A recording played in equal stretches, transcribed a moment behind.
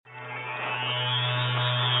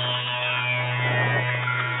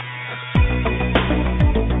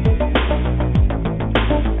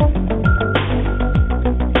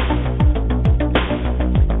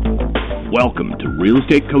Welcome to Real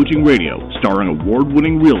Estate Coaching Radio, starring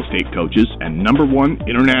award-winning real estate coaches and #1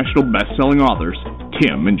 international best-selling authors,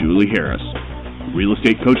 Tim and Julie Harris. Real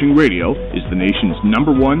Estate Coaching Radio is the nation's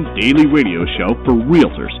 #1 daily radio show for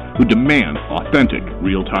realtors who demand authentic,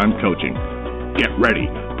 real-time coaching. Get ready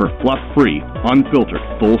for fluff-free, unfiltered,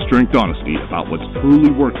 full-strength honesty about what's truly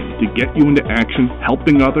working to get you into action,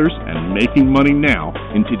 helping others, and making money now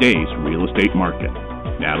in today's real estate market.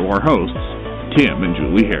 Now to our hosts, Tim and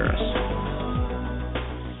Julie Harris.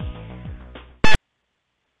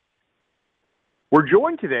 We're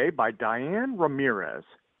joined today by Diane Ramirez,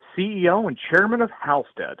 CEO and Chairman of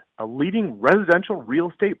Halstead, a leading residential real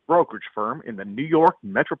estate brokerage firm in the New York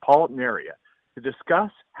metropolitan area, to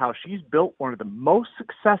discuss how she's built one of the most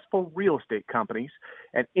successful real estate companies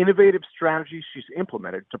and innovative strategies she's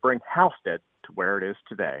implemented to bring Halstead to where it is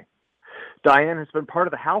today. Diane has been part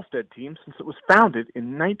of the Halstead team since it was founded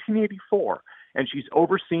in 1984, and she's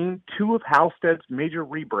overseen 2 of Halstead's major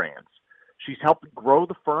rebrands. She's helped grow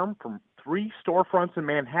the firm from 3 storefronts in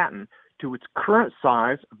Manhattan to its current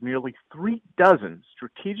size of nearly 3 dozen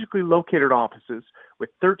strategically located offices with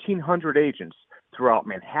 1,300 agents throughout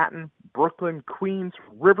Manhattan, Brooklyn, Queens,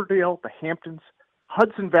 Riverdale, the Hamptons,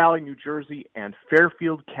 Hudson Valley, New Jersey, and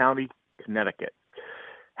Fairfield County, Connecticut.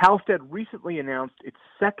 Halstead recently announced its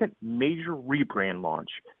second major rebrand launch,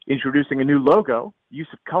 introducing a new logo,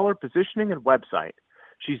 use of color, positioning, and website.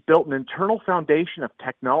 She's built an internal foundation of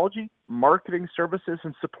technology, marketing services,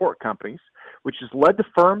 and support companies, which has led the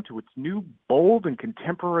firm to its new bold and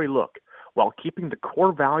contemporary look, while keeping the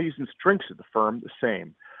core values and strengths of the firm the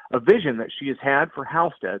same, a vision that she has had for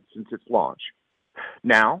Halstead since its launch.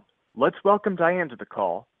 Now, let's welcome Diane to the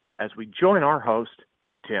call as we join our host,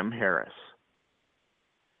 Tim Harris.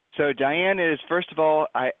 So Diane is, first of all,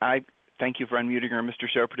 I thank you for unmuting her, Mr.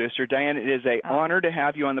 Show Producer. Diane, it is an honor to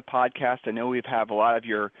have you on the podcast. I know we have a lot of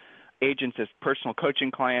your agents as personal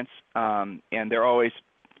coaching clients, and they're always,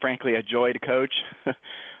 frankly, a joy to coach.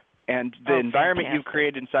 And the environment you've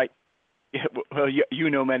created inside, well, you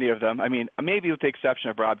know many of them. I mean, maybe with the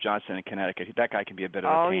exception of Rob Johnson in Connecticut. That guy can be a bit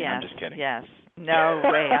of a pain. Yes, I'm just kidding. Yes. No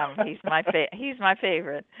way. He's my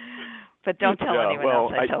favorite. But don't tell anyone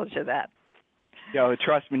else I told you that. Yeah,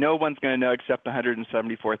 trust me, no one's going to know except the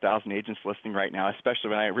 174,000 agents listening right now, especially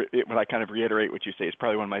when I kind of reiterate what you say. He's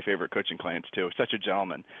probably one of my favorite coaching clients, too. Such a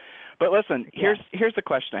gentleman. But listen, here's the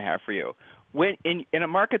question I have for you. When in a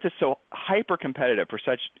market that's so hyper-competitive for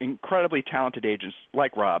such incredibly talented agents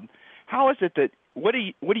like Rob, how is it that what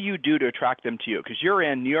do you do to attract them to you? Because you're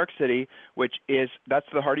in New York City, that's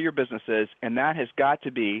the heart of your business is, and that has got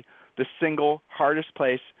to be the single hardest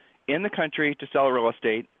place in the country to sell real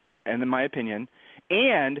estate, and in my opinion,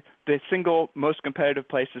 and the single most competitive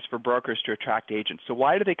places for brokers to attract agents. So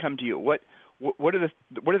why do they come to you? What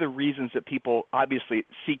are the reasons that people obviously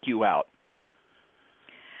seek you out?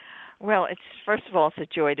 Well, first of all, it's a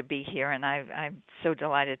joy to be here, and I'm so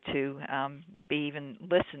delighted to be even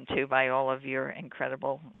listened to by all of your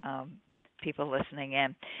incredible people listening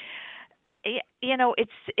in. You know,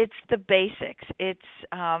 it's the basics.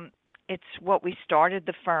 It's what we started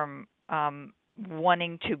the firm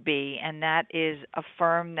wanting to be, and that is a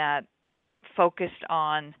firm that focused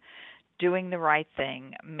on doing the right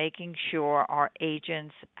thing, making sure our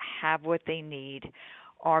agents have what they need.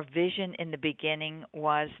 Our vision in the beginning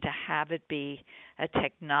was to have it be a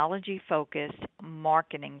technology-focused,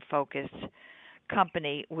 marketing-focused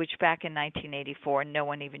company, which back in 1984, no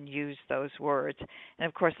one even used those words. And,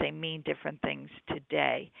 of course, they mean different things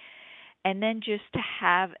today. And then just to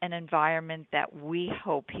have an environment that we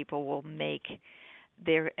hope people will make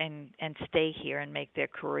and stay here and make their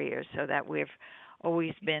careers, so that we've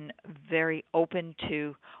always been very open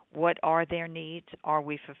to what are their needs, are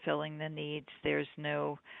we fulfilling the needs. There's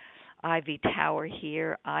no Ivy Tower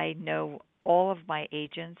here. I know all of my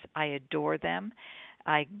agents. I adore them.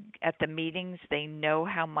 At the meetings, they know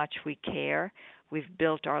how much we care. We've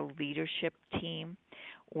built our leadership team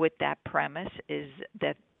with that premise, is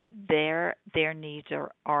that their needs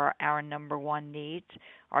are our #1 needs.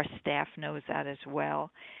 Our staff knows that as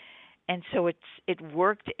well. And so it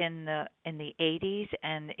worked in the 80s,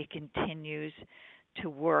 and it continues to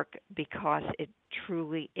work because it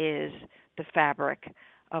truly is the fabric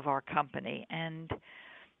of our company. And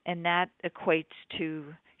that equates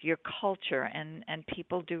to your culture, and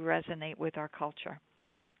people do resonate with our culture.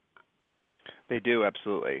 They do,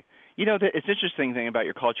 absolutely. You know, it's an interesting thing about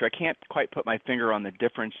your culture. I can't quite put my finger on the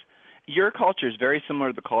difference. Your culture is very similar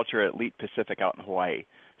to the culture at Elite Pacific out in Hawaii.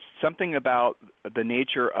 Something about the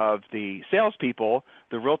nature of the salespeople,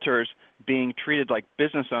 the realtors, being treated like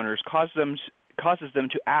business owners causes them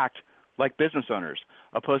to act like business owners.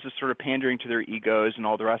 opposed to sort of pandering to their egos and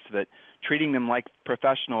all the rest of it, treating them like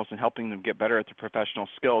professionals and helping them get better at their professional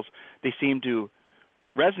skills, they seem to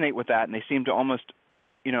resonate with that, and they seem to almost,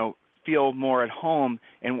 feel more at home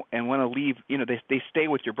and want to leave. They stay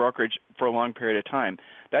with your brokerage for a long period of time.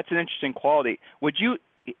 That's an interesting quality. Would you,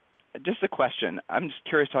 just a question, I'm just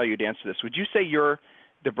curious how you'd answer this. Would you say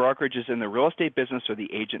the brokerage is in the real estate business or the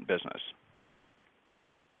agent business?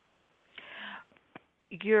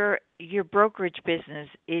 Your brokerage business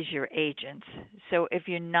is your agents. So if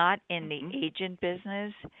you're not in the agent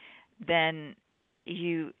business, then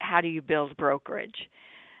how do you build brokerage?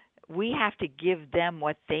 We have to give them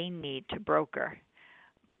what they need to broker.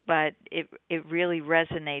 But it really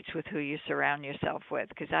resonates with who you surround yourself with,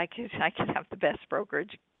 because I could have the best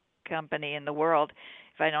brokerage company in the world.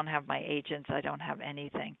 If I don't have my agents, I don't have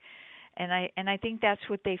anything. And I think that's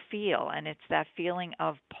what they feel, and it's that feeling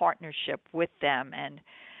of partnership with them,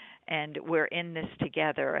 and we're in this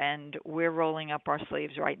together, and we're rolling up our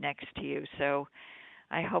sleeves right next to you. So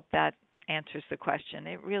I hope that answers the question.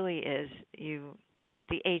 It really is.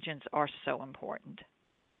 The agents are so important.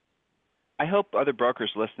 I hope other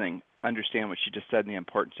brokers listening understand what she just said and the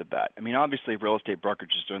importance of that. I mean, obviously, real estate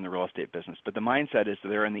brokerage is doing the real estate business, but the mindset is that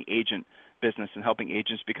they're in the agent business and helping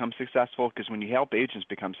agents become successful, because when you help agents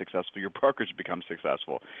become successful, your brokerage becomes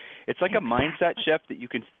successful. It's like a mindset shift that you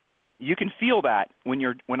can feel that when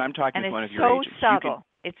I'm talking to one of your agents. And it's so subtle.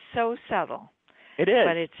 It's so subtle. It is.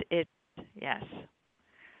 But it's yes.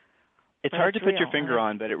 It's hard to put your finger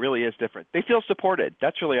on, but it really is different. They feel supported.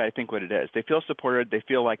 That's really, I think, what it is. They feel supported. They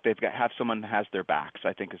feel like have someone who has their backs,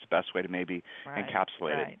 I think is the best way to maybe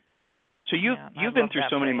encapsulate it. So you've been through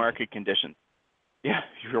so many market conditions. Yeah,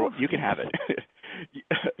 you can have it.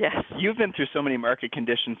 Yes. You've been through so many market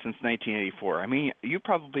conditions since 1984. I mean, you've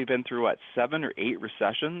probably been through, 7 or 8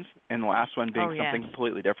 recessions, and the last one being something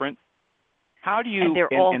completely different. How do you... And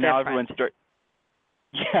they're all different.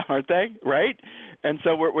 Yeah, aren't they? Right? And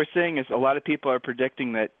so what we're seeing is a lot of people are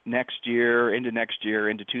predicting that next year, into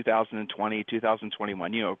 2020,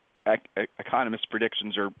 2021, economists'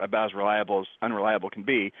 predictions are about as reliable as unreliable can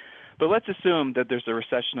be. But let's assume that there's a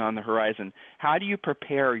recession on the horizon. How do you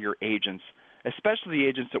prepare your agents, especially the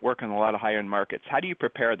agents that work in a lot of high-end markets? How do you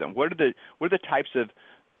prepare them? What are the types of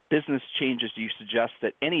business changes do you suggest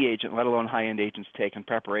that any agent, let alone high-end agents, take in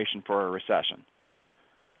preparation for a recession?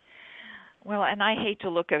 Well, and I hate to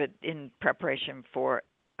look at it in preparation for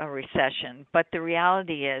a recession, but the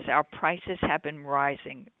reality is our prices have been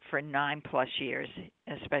rising for 9+ years,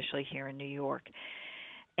 especially here in New York.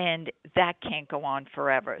 And that can't go on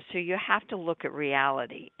forever. So you have to look at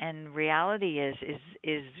reality. And reality is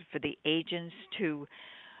for the agents to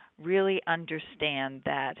really understand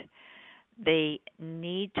that they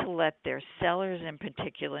need to let their sellers in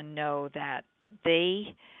particular know that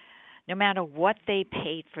no matter what they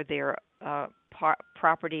paid for their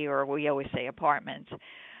property, or we always say apartments,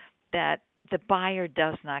 that the buyer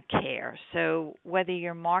does not care. So whether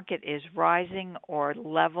your market is rising or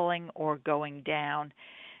leveling or going down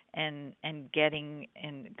and going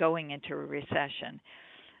into a recession,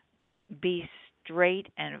 be straight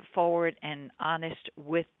and forward and honest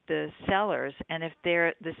with the sellers. And if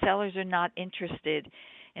the sellers are not interested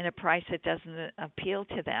in a price that doesn't appeal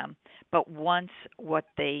to them, but wants what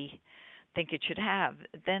they think it should have,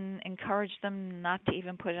 then encourage them not to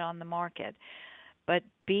even put it on the market. But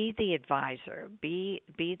be the advisor, be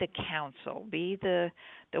the counsel, be the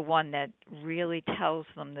one that really tells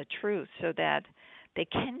them the truth, so that they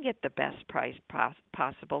can get the best price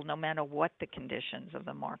possible no matter what the conditions of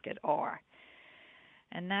the market are.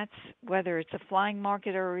 And that's whether it's a flying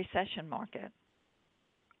market or a recession market.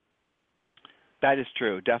 That is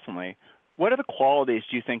true, definitely. What are the qualities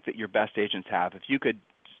do you think that your best agents have? If you could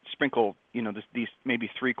sprinkle, these maybe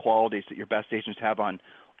 3 qualities that your best agents have on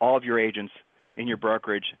all of your agents in your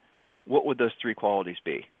brokerage, what would those 3 qualities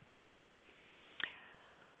be?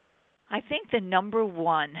 I think the number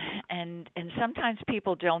one, and sometimes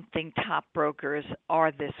people don't think top brokers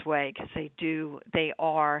are this way, because they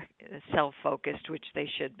are self-focused, which they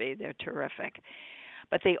should be. They're terrific.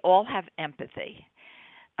 But they all have empathy.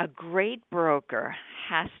 A great broker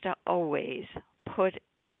has to always put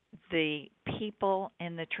the people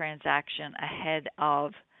in the transaction ahead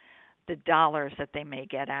of the dollars that they may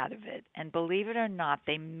get out of it. And believe it or not,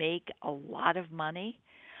 they make a lot of money,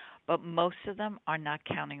 but most of them are not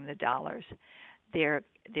counting the dollars. They're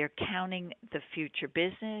counting the future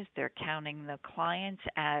business. They're counting the clients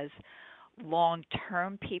as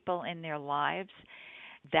long-term people in their lives.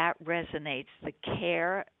 That resonates. The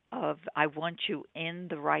care of, I want you in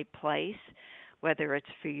the right place, whether it's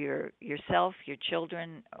for yourself, your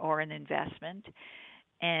children, or an investment,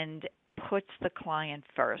 and puts the client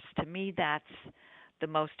first. To me, that's the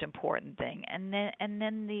most important thing. And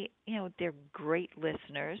then they're great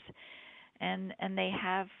listeners, and they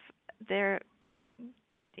have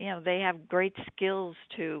they have great skills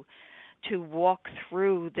to walk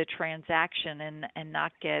through the transaction and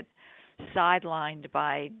not get sidelined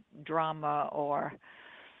by drama or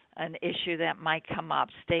an issue that might come up.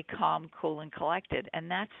 Stay calm, cool, and collected.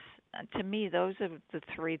 And that's, to me, those are the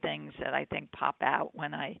three things that I think pop out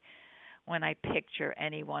when I picture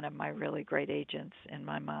any one of my really great agents in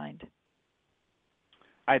my mind.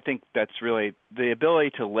 I think that's really the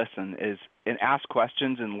ability to listen and ask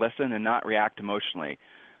questions and listen and not react emotionally.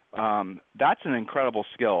 That's an incredible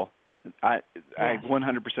skill. I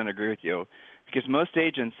 100% agree with you, because most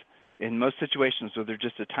agents in most situations where there's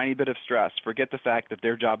just a tiny bit of stress forget the fact that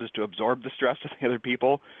their job is to absorb the stress of the other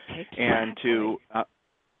people. Exactly. And to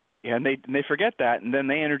and they forget that, and then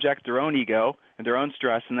they interject their own ego and their own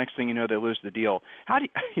stress, and next thing you know, they lose the deal. How do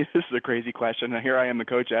you, this is a crazy question, and here I am, the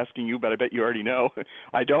coach, asking you, but I bet you already know.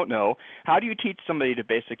 I don't know. How do you teach somebody to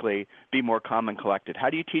basically be more calm and collected?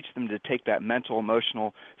 How do you teach them to take that mental,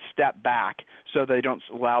 emotional step back so they don't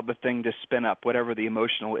allow the thing to spin up, whatever the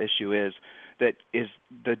emotional issue is, that is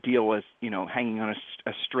the deal is, hanging on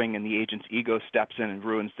a string, and the agent's ego steps in and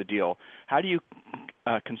ruins the deal? How do you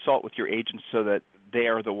consult with your agents so that they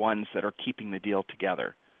are the ones that are keeping the deal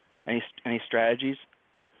together? Any strategies?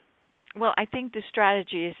 Well, I think the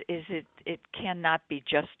strategy is it cannot be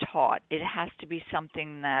just taught. It has to be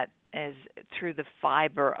something that is through the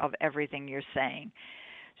fiber of everything you're saying.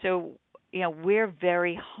 So, we're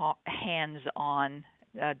very hands-on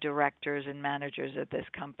directors and managers at this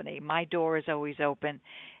company. My door is always open.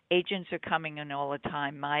 Agents are coming in all the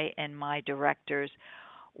time. My directors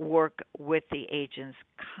work with the agents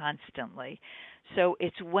constantly. So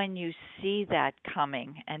it's when you see that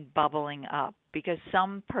coming and bubbling up, because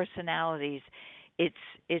some personalities, it's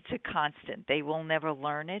a constant. They will never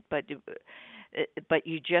learn it, but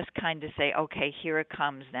you just kind of say, okay, here it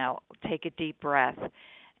comes now. Take a deep breath,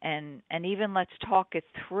 and even let's talk it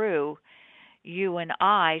through, you and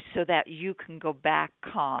I, so that you can go back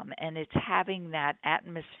calm. And it's having that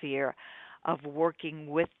atmosphere of working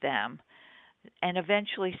with them. And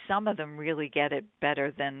eventually some of them really get it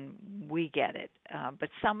better than we get it. But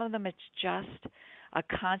some of them, it's just a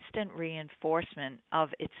constant reinforcement of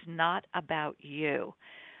it's not about you.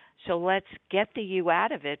 So let's get the you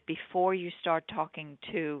out of it before you start talking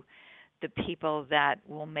to the people that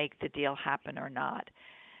will make the deal happen or not.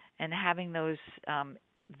 And having those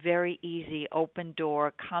very easy open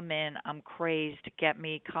door, come in, I'm crazed, get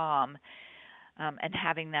me calm, and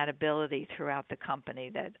having that ability throughout the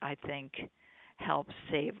company that I think helps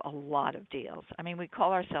save a lot of deals. I mean, we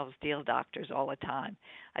call ourselves deal doctors all the time.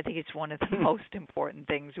 I think it's one of the most important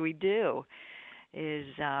things we do is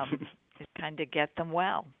kind of get them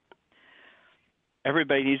well.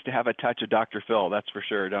 Everybody needs to have a touch of Dr. Phil, that's for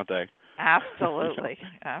sure, don't they? Absolutely,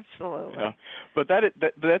 absolutely. Yeah. But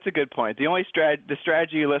that's a good point. The only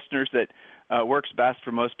strategy, listeners, that works best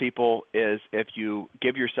for most people is if you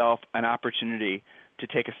give yourself an opportunity to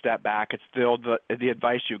take a step back. It's the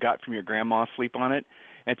advice you got from your grandma, sleep on it.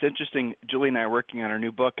 And it's interesting, Julie and I are working on our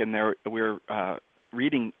new book, and we're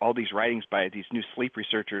reading all these writings by these new sleep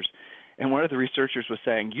researchers. And one of the researchers was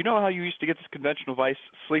saying, you know how you used to get this conventional advice,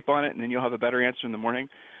 sleep on it, and then you'll have a better answer in the morning?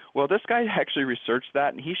 Well, this guy actually researched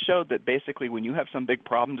that, and he showed that basically when you have some big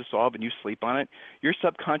problem to solve and you sleep on it, your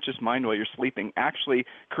subconscious mind while you're sleeping actually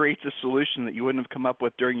creates a solution that you wouldn't have come up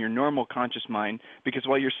with during your normal conscious mind, because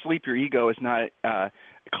while you're asleep, your ego is not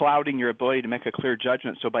clouding your ability to make a clear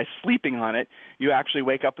judgment. So by sleeping on it, you actually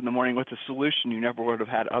wake up in the morning with a solution you never would have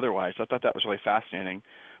had otherwise. I thought that was really fascinating.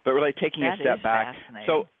 But really taking a step back.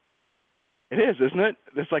 So it is, isn't it?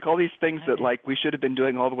 There's like all these things that like we should have been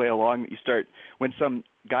doing all the way along, that you start when some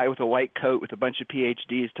guy with a white coat with a bunch of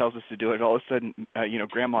PhDs tells us to do it, all of a sudden,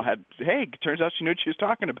 Grandma had, hey, it turns out she knew what she was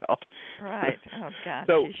talking about. Right. Oh, gosh,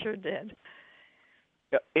 so, she sure did.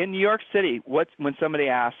 In New York City, when somebody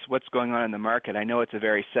asks what's going on in the market, I know it's a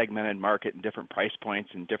very segmented market and different price points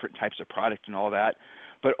and different types of product and all that.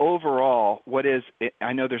 But overall,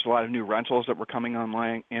 I know there's a lot of new rentals that were coming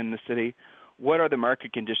online in the city. What are the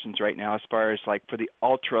market conditions right now as far as like for the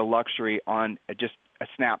ultra luxury on just a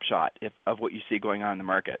snapshot of what you see going on in the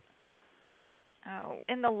market? Oh,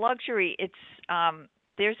 in the luxury, it's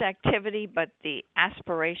there's activity, but the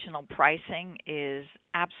aspirational pricing is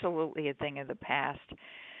absolutely a thing of the past.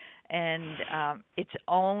 And it's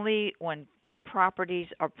only when properties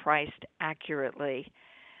are priced accurately,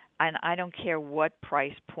 and I don't care what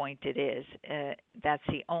price point it is, that's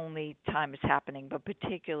the only time it's happening, but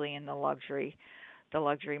particularly in the luxury, the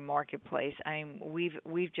luxury marketplace. I mean,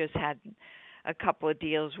 we've just had a couple of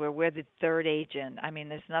deals where we're the third agent. I mean,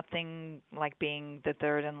 there's nothing like being the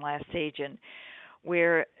third and last agent,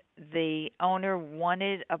 where the owner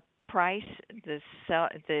wanted a price,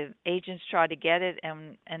 the agents tried to get it,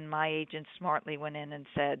 and my agent smartly went in and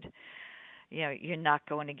said, you know, you're not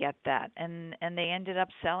going to get that, and they ended up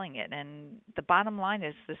selling it. And the bottom line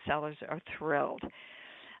is the sellers are thrilled.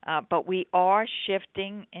 But we are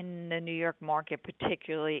shifting in the New York market,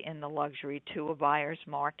 particularly in the luxury, to a buyer's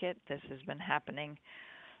market. This has been happening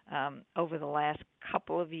over the last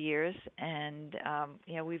couple of years, and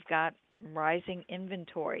you know, we've got rising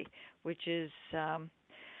inventory, which is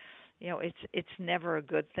you know, it's never a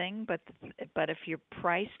good thing, but if you're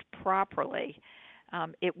priced properly,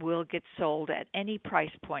 it will get sold at any price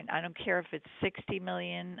point. I don't care if it's $60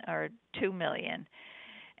 million or $2 million.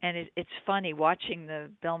 And it's funny watching the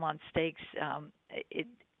Belmont Stakes.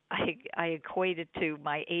 I equate it to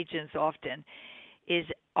my agents often. Is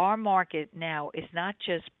our market now is not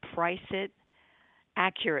just price it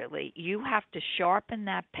accurately. You have to sharpen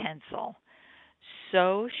that pencil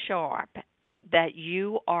so sharp that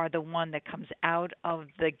you are the one that comes out of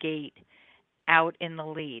the gate, out in the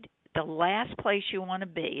lead. The last place you want to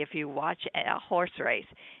be if you watch a horse race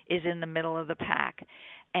is in the middle of the pack,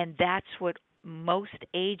 and that's what most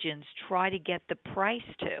agents try to get the price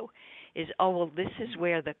to, is, oh, well, this is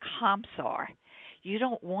where the comps are. You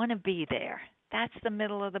don't want to be there. That's the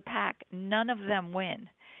middle of the pack. None of them win.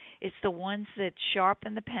 It's the ones that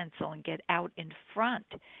sharpen the pencil and get out in front.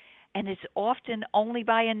 And it's often only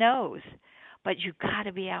by a nose. But you got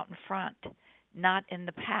to be out in front, not in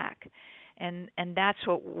the pack. And that's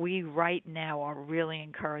what we right now are really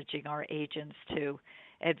encouraging our agents to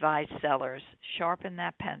advise sellers. Sharpen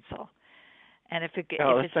that pencil. And if it's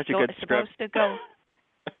supposed to go,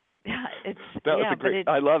 was a great.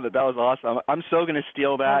 I love it. That was awesome. I'm so going to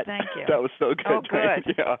steal that. Oh, thank you. That was so good. Oh,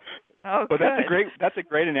 good. Yeah. Oh, well, good. That's a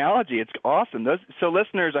great analogy. It's awesome. So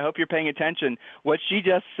listeners, I hope you're paying attention. What she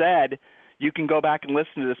just said, you can go back and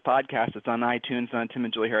listen to this podcast. It's on iTunes, on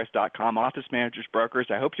timandjulieharris.com. Office managers, brokers.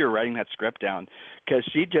 I hope you're writing that script down, because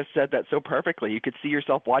she just said that so perfectly. You could see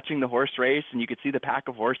yourself watching the horse race, and you could see the pack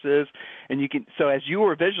of horses, and you can. So as you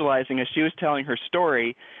were visualizing, as she was telling her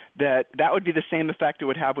story, that would be the same effect it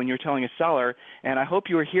would have when you're telling a seller. And I hope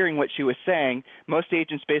you were hearing what she was saying. Most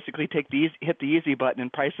agents basically hit the easy button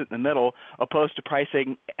and price it in the middle, opposed to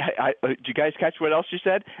pricing. Did you guys catch what else she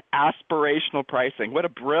said? Aspirational pricing. What a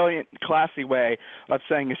brilliant, classy way of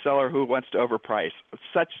saying a seller who wants to overprice.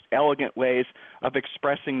 Such elegant ways of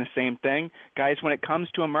expressing the same thing. Guys, when it comes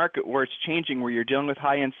to a market where it's changing, where you're dealing with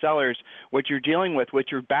high-end sellers, what you're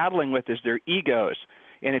battling with is their egos.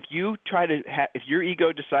 And if you if your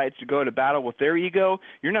ego decides to go to battle with their ego,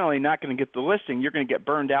 you're not only not going to get the listing, you're going to get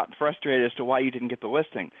burned out and frustrated as to why you didn't get the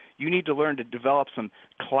listing. You need to learn to develop some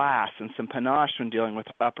class and some panache when dealing with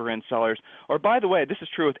upper-end sellers. Or, by the way, this is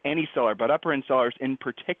true with any seller, but upper-end sellers in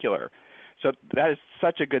particular. So that is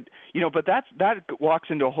such a good, but that walks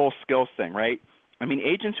into a whole skills thing, right? I mean,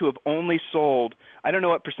 agents who have only sold, I don't know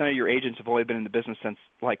what percent of your agents have only been in the business since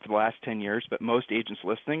like the last 10 years, but most agents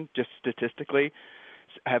listening, just statistically,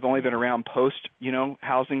 have only been around post,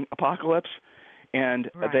 housing apocalypse,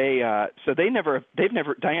 and right. they've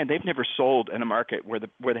never sold in a market where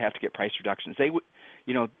they have to get price reductions.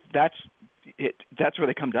 That's where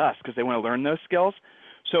they come to us, because they want to learn those skills.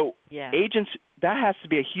 So agents, that has to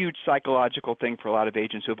be a huge psychological thing for a lot of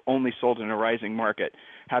agents who have only sold in a rising market,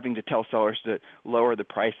 having to tell sellers to lower the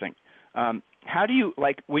pricing. How do you,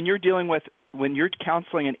 like, when you're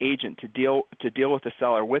counseling an agent to deal with a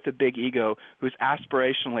seller with a big ego who's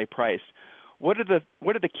aspirationally priced, what are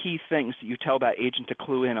the key things that you tell that agent to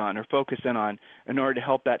clue in on or focus in on in order to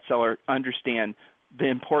help that seller understand the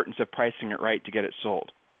importance of pricing it right to get it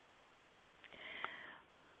sold?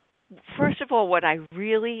 First of all, what I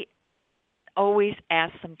really always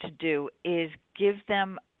ask them to do is give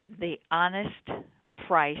them the honest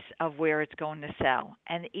price of where it's going to sell.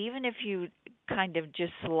 And even if you kind of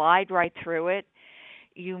just slide right through it,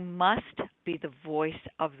 you must be the voice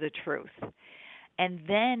of the truth. And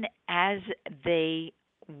then as they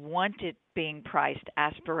want it being priced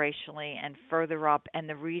aspirationally and further up, and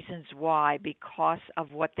the reasons why, because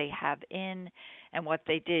of what they have in and what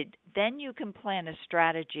they did, then you can plan a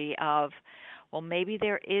strategy of, well, maybe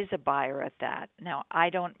there is a buyer at that. Now, I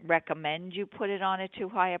don't recommend you put it on at too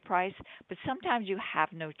high a price, but sometimes you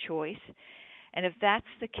have no choice. And if that's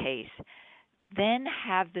the case, then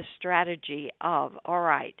have the strategy of, all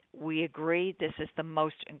right, we agree this is the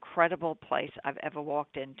most incredible place I've ever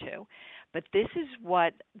walked into, but this is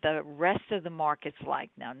what the rest of the market's like.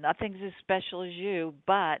 Now, nothing's as special as you,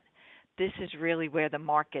 but this is really where the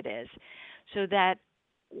market is, so that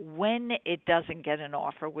when it doesn't get an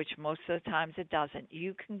offer, which most of the times it doesn't,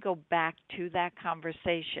 you can go back to that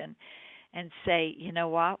conversation and say, you know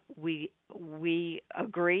what, we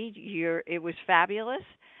agreed, it was fabulous,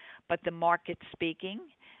 but the market's speaking,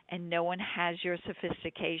 and no one has your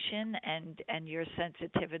sophistication and your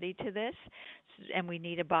sensitivity to this, and we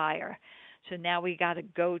need a buyer. So now we got to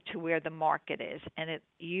go to where the market is, and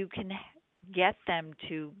you can get them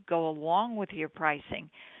to go along with your pricing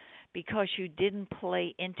because you didn't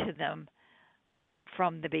play into them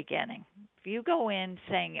from the beginning. If you go in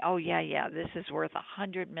saying, oh, yeah, this is worth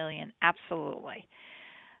 $100 million, absolutely,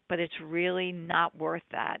 but it's really not worth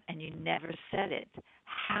that, and you never said it,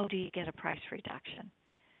 how do you get a price reduction?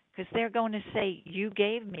 Because they're going to say, you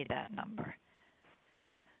gave me that number.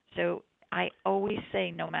 So I always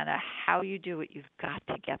say, no matter how you do it, you've got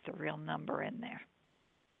to get the real number in there.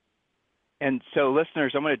 And so,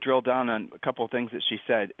 listeners, I'm going to drill down on a couple of things that she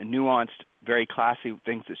said, nuanced, very classy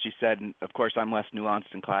things that she said. And of course, I'm less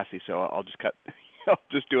nuanced and classy, so I'll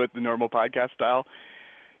just do it the normal podcast style.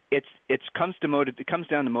 It comes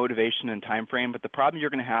down to motivation and time frame. But the problem you're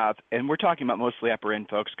going to have, and we're talking about mostly upper end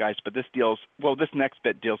folks, guys, but this next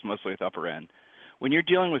bit deals mostly with upper end. When you're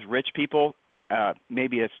dealing with rich people,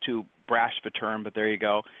 maybe it's too brash of a term, but there you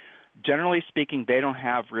go. Generally speaking, they don't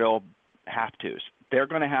have real have-tos. They're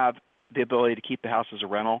going to have the ability to keep the house as a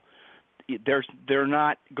rental. They're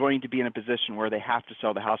not going to be in a position where they have to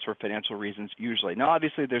sell the house for financial reasons usually. Now,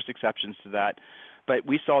 obviously, there's exceptions to that, but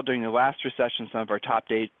we saw during the last recession some of our top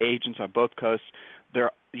agents on both coasts,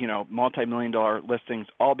 their multi-million-dollar listings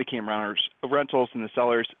all became rentals, and the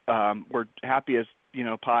sellers were happy as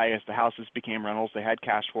pie as the houses became rentals. They had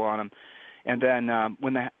cash flow on them, and then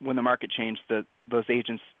when the market changed, those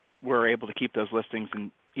agents were able to keep those listings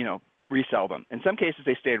and resell them. In some cases,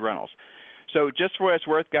 they stayed rentals. So just for what it's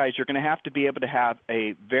worth, guys, you're going to have to be able to have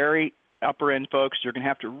a very upper-end folks. You're going to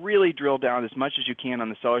have to really drill down as much as you can on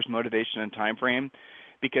the seller's motivation and time frame,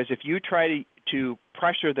 because if you try to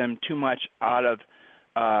pressure them too much out of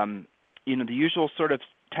the usual sort of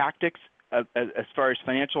tactics as far as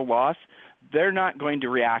financial loss, they're not going to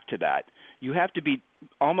react to that. You have to be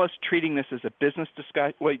almost treating this as a business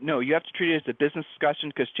discussion. Wait, no, you have to treat it as a business discussion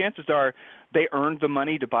because chances are they earned the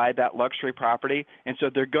money to buy that luxury property, and so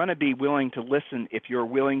they're going to be willing to listen if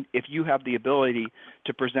you have the ability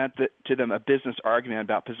to present to them a business argument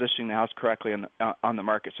about positioning the house correctly on the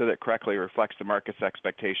market so that it correctly reflects the market's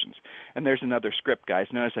expectations. And there's another script, guys.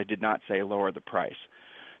 Notice I did not say lower the price.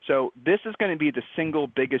 So this is going to be the single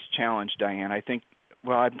biggest challenge, Diane. I think.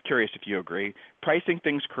 Well, I'm curious if you agree. Pricing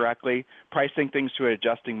things correctly, pricing things to an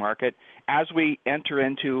adjusting market. As we enter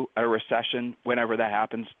into a recession, whenever that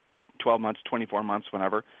happens, 12 months, 24 months,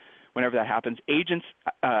 whenever that happens, agents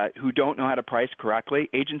who don't know how to price correctly,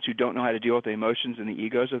 agents who don't know how to deal with the emotions and the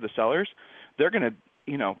egos of the sellers, they're going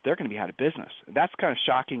to be out of business. That's kind of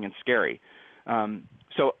shocking and scary.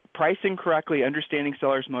 So pricing correctly, understanding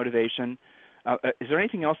sellers' motivation. Is there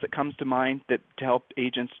anything else that comes to mind to help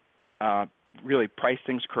agents really price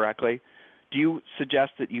things correctly? Do you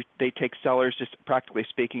suggest that they take sellers, just practically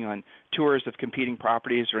speaking, on tours of competing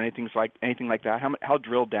properties or anything like that? How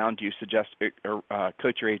drilled down do you suggest or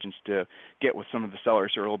coach your agents to get with some of the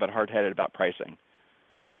sellers who are a little bit hard-headed about pricing?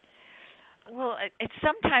 Well,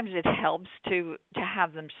 sometimes it helps to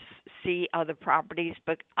have them see other properties,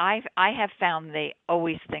 but I have found they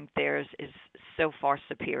always think theirs is so far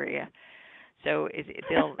superior. So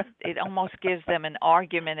it almost gives them an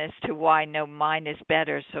argument as to why mine is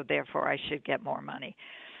better, so therefore I should get more money.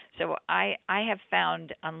 So I have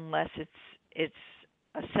found unless it's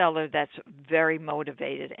a seller that's very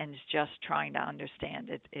motivated and is just trying to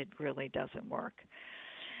understand it really doesn't work.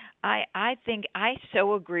 I think I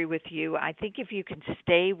so agree with you. I think if you can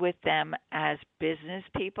stay with them as business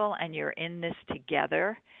people and you're in this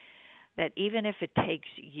together, that even if it takes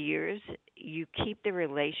years, you keep the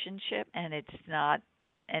relationship and it's not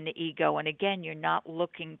an ego. And again, you're not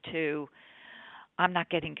looking to, I'm not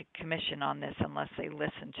getting a commission on this unless they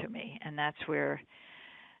listen to me. And that's where,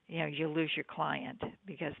 you lose your client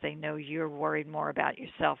because they know you're worried more about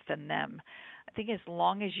yourself than them. I think as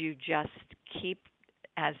long as you just keep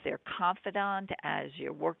as their confidant, as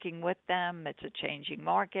you're working with them, it's a changing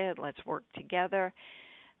market, let's work together.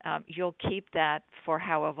 You'll keep that for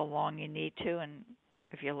however long you need to, and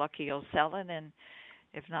if you're lucky, you'll sell it, and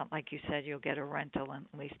if not, like you said, you'll get a rental and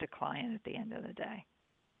at least a client at the end of the day.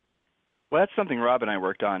 Well, that's something Rob and I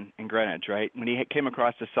worked on in Greenwich, right? When he came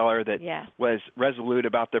across a seller that was resolute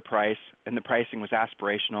about their price, and the pricing was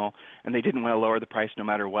aspirational, and they didn't want to lower the price no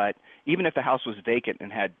matter what, even if the house was vacant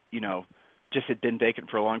and had, just had been vacant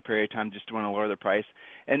for a long period of time, just want to lower the price.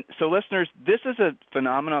 And so, listeners, this is a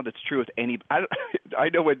phenomenon that's true with any. I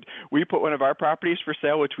know when we put one of our properties for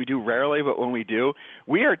sale, which we do rarely, but when we do,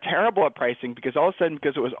 we are terrible at pricing because all of a sudden,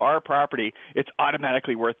 because it was our property, it's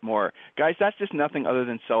automatically worth more. Guys, that's just nothing other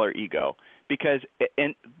than seller ego. Because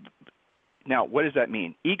now, what does that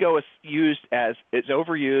mean? Ego is used as it's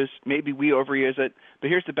overused. Maybe we overuse it, but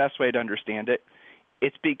here's the best way to understand it.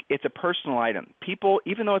 It's a personal item. People,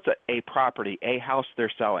 even though it's a property, a house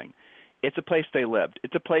they're selling, it's a place they lived.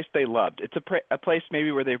 It's a place they loved. It's a place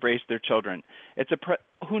maybe where they've raised their children.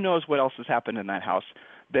 Who knows what else has happened in that house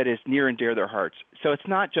that is near and dear to their hearts. So it's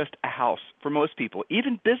not just a house for most people.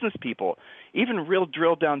 Even business people, even real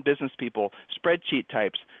drill-down business people, spreadsheet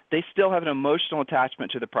types, they still have an emotional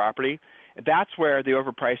attachment to the property. That's where the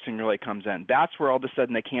overpricing really comes in. That's where all of a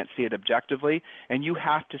sudden they can't see it objectively, and you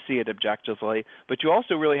have to see it objectively. But you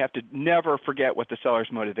also really have to never forget what the seller's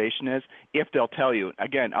motivation is if they'll tell you.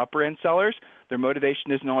 Again, upper-end sellers, their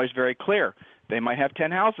motivation isn't always very clear. They might have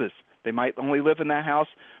 10 houses. They might only live in that house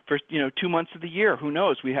for 2 months of the year. Who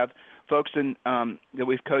knows? We have folks that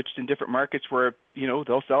we've coached in different markets where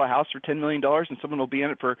they'll sell a house for $10 million and someone will be in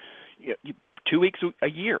it for 2 weeks a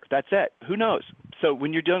year. That's it. Who knows? So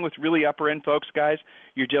when you're dealing with really upper end folks, guys,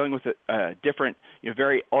 you're dealing with different,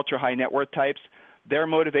 very ultra high net worth types. Their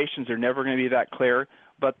motivations are never going to be that clear.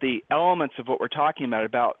 But the elements of what we're talking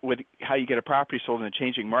about with how you get a property sold in a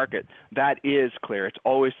changing market, that is clear. It's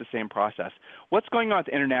always the same process. What's going on with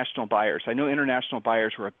international buyers? I know international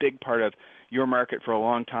buyers were a big part of your market for a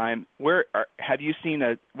long time. Have you seen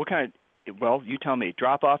what kind of, well, you tell me,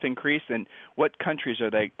 drop-off increase, and what countries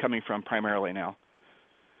are they coming from primarily now?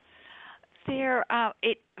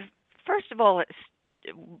 First of all,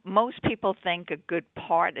 most people think a good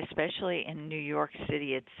part, especially in New York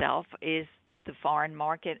City itself, is the foreign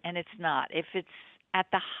market, and it's not. If it's at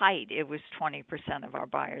the height, it was 20% of our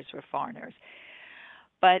buyers were foreigners.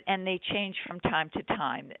 And they change from time to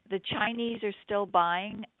time. The Chinese are still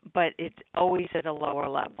buying, but it's always at a lower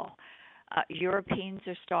level. Europeans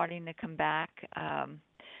are starting to come back.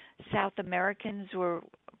 South Americans were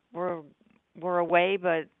away,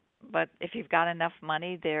 but if you've got enough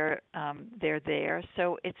money, they're there.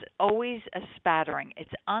 So it's always a spattering.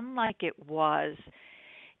 It's unlike it was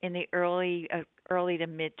in the early to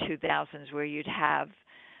mid 2000s, where you'd have,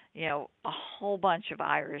 a whole bunch of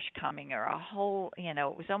Irish coming, or a whole, it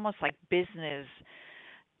was almost like business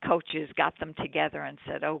coaches got them together and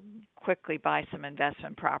said, "Oh, quickly buy some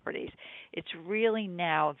investment properties." It's really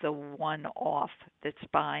now the one-off that's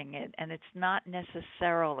buying it, and it's not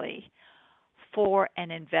necessarily for an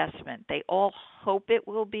investment. They all hope it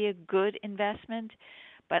will be a good investment,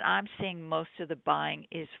 but I'm seeing most of the buying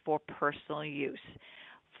is for personal use,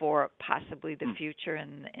 for possibly the future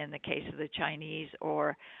in the case of the Chinese,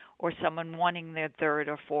 or someone wanting their third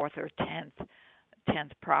or fourth or tenth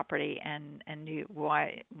property, and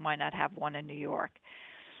why not have one in New York?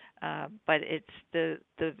 But it's the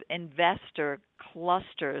investor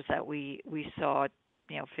clusters that we saw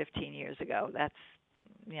 15 years ago.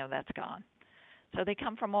 That's gone. So they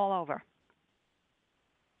come from all over.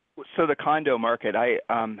 So the condo market, I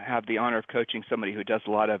have the honor of coaching somebody who does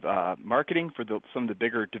a lot of marketing for some of the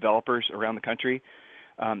bigger developers around the country.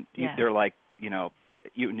 They're like, you know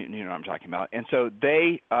what I'm talking about. And so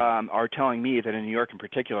they are telling me that in New York in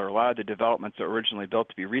particular, a lot of the developments that were originally built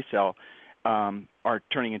to be resale are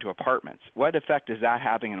turning into apartments. What effect is that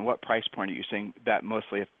having, and what price point are you seeing that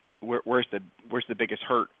mostly? Where's the biggest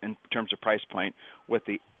hurt in terms of price point with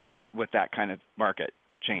that kind of market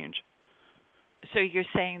change? So you're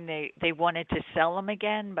saying they wanted to sell them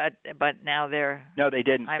again, but now they're... No, they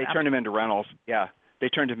didn't. They turned them into rentals. Yeah, they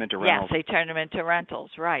turned them into rentals. Yes, they turned them into rentals,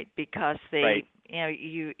 right? Because they, right.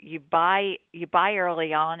 You buy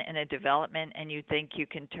early on in a development, and you think you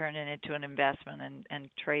can turn it into an investment and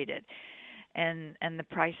trade it, and the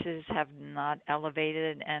prices have not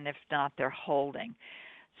elevated, and if not, they're holding.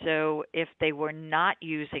 So if they were not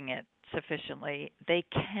using it sufficiently, they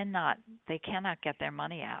cannot get their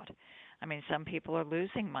money out. I mean, some people are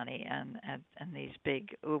losing money in these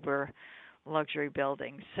big uber luxury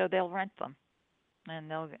buildings, so they'll rent them,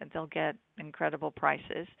 and they'll get incredible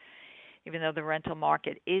prices, even though the rental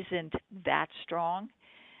market isn't that strong.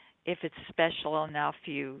 If it's special enough,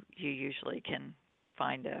 you usually can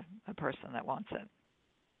find a person that wants it,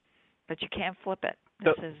 but you can't flip it.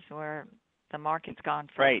 This is where the market's gone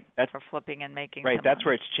for flipping and making. Right, that's money.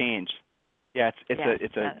 Where it's changed. Yeah,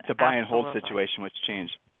 it's a buy and hold situation which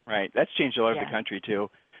changed. Right, that's changed all over the country too.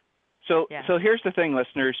 So here's the thing,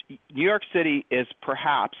 listeners. New York City is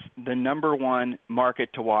perhaps the number one market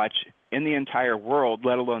to watch in the entire world,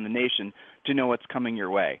 let alone the nation, to know what's coming your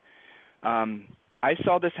way. I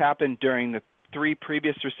saw this happen during the 3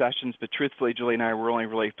 previous recessions, but truthfully, Julie and I were only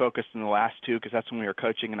really focused in the last 2 because that's when we were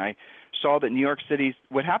coaching, and I saw that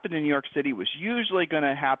what happened in New York City was usually going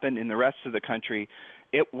to happen in the rest of the country.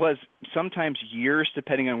 It was sometimes years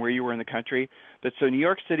depending on where you were in the country, but so New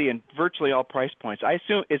York City and virtually all price points, I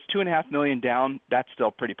assume it's $2.5 million down. That's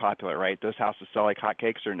still pretty popular, right? Those houses sell like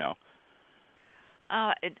hotcakes, or no?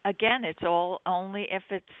 Again, it's all only if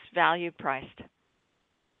it's value priced,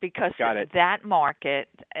 because Got it. that market,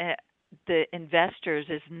 the investors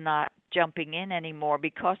is not jumping in anymore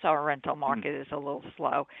because our rental market is a little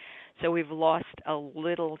slow. So we've lost a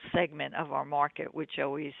little segment of our market, which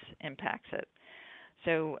always impacts it.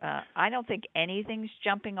 So I don't think anything's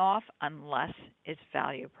jumping off unless it's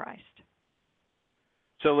value priced.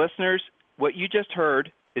 So listeners, what you just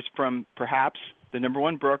heard is from perhaps the number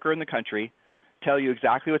 1 broker in the country, tell you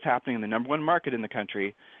exactly what's happening in the number 1 market in the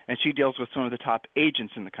country, and she deals with some of the top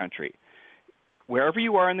agents in the country. Wherever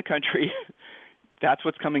you are in the country, that's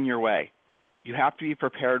what's coming your way. You have to be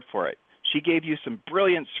prepared for it. She gave you some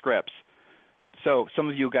brilliant scripts. So some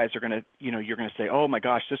of you guys are going to, you're going to say, oh my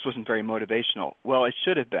gosh, this wasn't very motivational. Well, it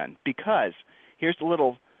should have been, because here's a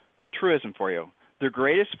little truism for you. The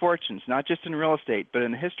greatest fortunes, not just in real estate, but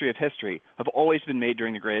in the history of history, have always been made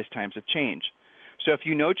during the greatest times of change. So if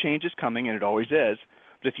you know change is coming, and it always is,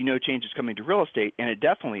 but if you know change is coming to real estate, and it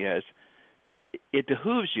definitely is, it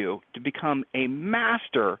behooves you to become a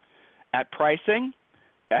master at pricing,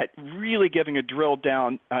 at really giving a drilled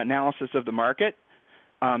down analysis of the market,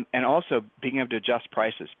 and also being able to adjust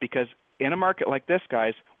prices. Because in a market like this,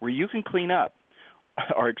 guys, where you can clean up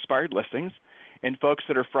our expired listings and folks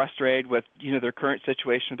that are frustrated with their current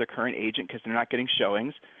situation with their current agent because they're not getting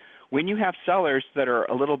showings, when you have sellers that are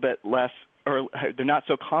a little bit less, or they're not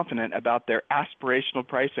so confident about their aspirational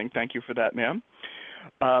pricing, thank you for that, ma'am,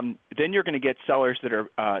 then you're going to get sellers that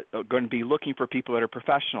are going to be looking for people that are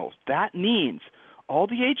professionals. That means all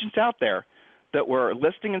the agents out there that were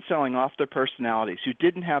listing and selling off their personalities, who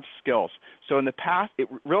didn't have skills. So in the past,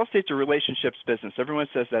 real estate's a relationships business. Everyone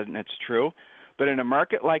says that, and it's true. But in a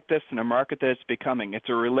market like this, in a market that it's becoming, it's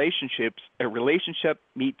a relationship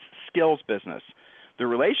meets skills business. The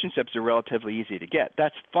relationships are relatively easy to get.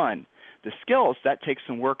 That's fun. The skills, that takes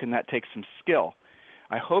some work and that takes some skill.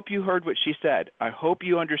 I hope you heard what she said. I hope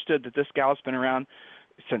you understood that this gal's been around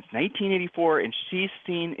since 1984, and she's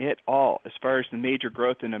seen it all as far as the major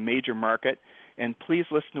growth in a major market. And please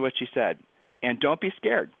listen to what she said. And don't be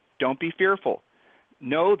scared. Don't be fearful.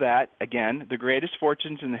 Know that, again, the greatest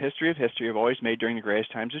fortunes in the history of history have always made during the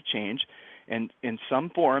greatest times of change. And in some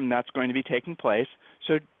form, that's going to be taking place.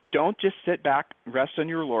 So don't just sit back, rest on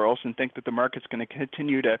your laurels, and think that the market's going to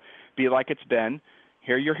continue to be like it's been.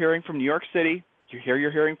 Here you're hearing from New York City. Here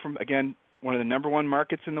you're hearing from, again, one of the number 1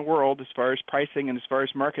 markets in the world as far as pricing and as far as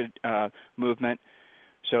market movement.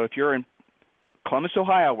 So if you're in Columbus,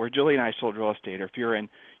 Ohio, where Julie and I sold real estate, or if you're in,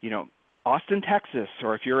 Austin, Texas,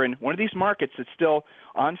 or if you're in one of these markets that's still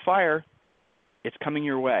on fire, it's coming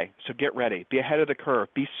your way. So get ready. Be ahead of the curve.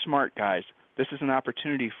 Be smart, guys. This is an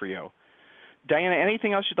opportunity for you. Diana,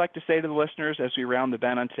 anything else you'd like to say to the listeners as we round the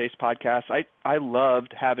bend on today's podcast? I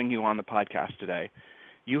loved having you on the podcast today.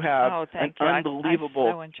 You have an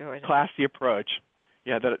unbelievable, classy approach.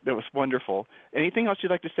 Yeah, that was wonderful. Anything else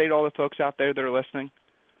you'd like to say to all the folks out there that are listening?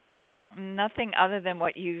 Nothing other than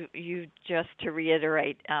what you just to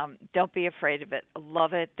reiterate. Don't be afraid of it.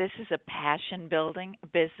 Love it. This is a passion building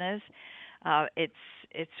business.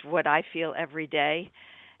 It's what I feel every day,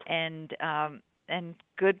 and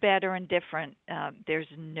good, bad, or indifferent. There's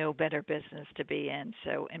no better business to be in.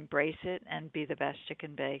 So embrace it and be the best you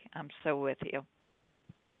can be. I'm so with you.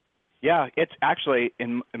 Yeah, it's actually,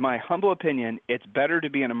 in my humble opinion, it's better to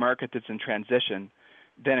be in a market that's in transition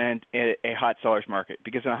than in a hot seller's market.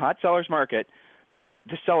 Because in a hot seller's market,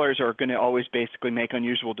 the sellers are going to always basically make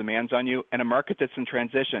unusual demands on you. In a market that's in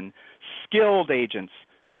transition, skilled agents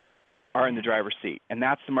are in the driver's seat. And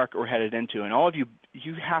that's the market we're headed into. And all of you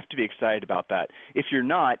have to be excited about that. If you're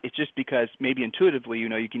not, it's just because maybe intuitively you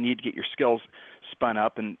need to get your skills spun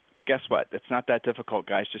up. And guess what? It's not that difficult,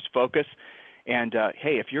 guys. Just focus. And,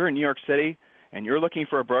 hey, if you're in New York City and you're looking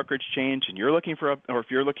for a brokerage change and you're looking for or if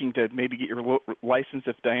you're looking to maybe get your license,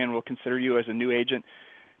 if Diane will consider you as a new agent,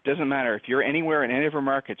 doesn't matter. If you're anywhere in any of her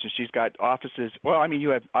markets and she's got offices, you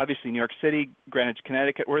have obviously New York City, Greenwich,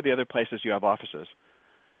 Connecticut. Where are the other places you have offices?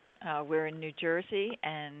 We're in New Jersey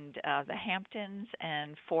and the Hamptons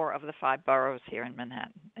and 4 of the 5 boroughs here in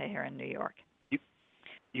Manhattan, here in New York.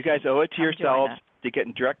 You guys owe it to yourselves to get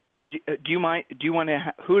in direct. Do you mind? Do you want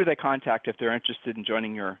to? Who do they contact if they're interested in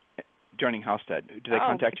joining Halstead? Do they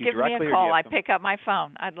contact you directly? Give me a call. I pick up my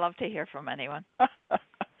phone. I'd love to hear from anyone.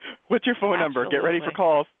 What's your phone number? Get ready for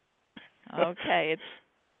calls. Okay, it's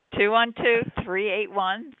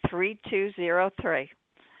 212-381-3203.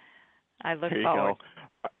 I look forward.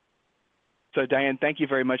 So, Diane, thank you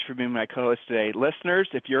very much for being my co-host today. Listeners,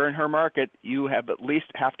 if you're in her market, you have at least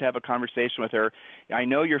have to have a conversation with her. I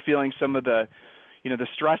know you're feeling some of the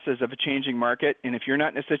stresses of a changing market, and if you're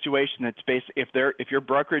not in a situation that's if your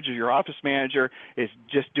brokerage or your office manager is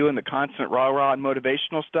just doing the constant rah-rah and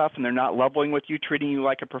motivational stuff, and they're not leveling with you, treating you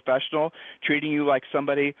like a professional, treating you like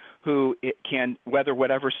somebody who can weather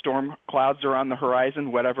whatever storm clouds are on the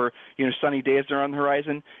horizon, whatever sunny days are on the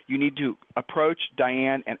horizon, you need to approach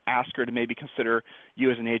Diane and ask her to maybe consider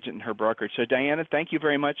you as an agent in her brokerage. So, Diana, thank you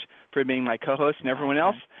very much for being my co-host, and everyone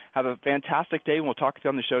else, have a fantastic day, and we'll talk to you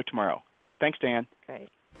on the show tomorrow. Thanks, Dan. Great.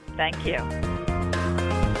 Thank you.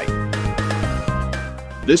 Bye.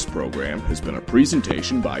 This program has been a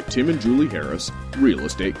presentation by Tim and Julie Harris, Real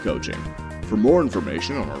Estate Coaching. For more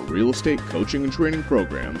information on our real estate coaching and training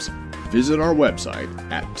programs, visit our website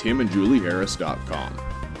at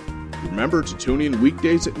timandjulieharris.com. Remember to tune in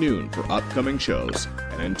weekdays at noon for upcoming shows,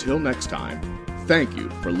 and until next time, thank you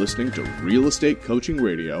for listening to Real Estate Coaching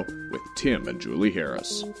Radio with Tim and Julie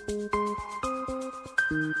Harris.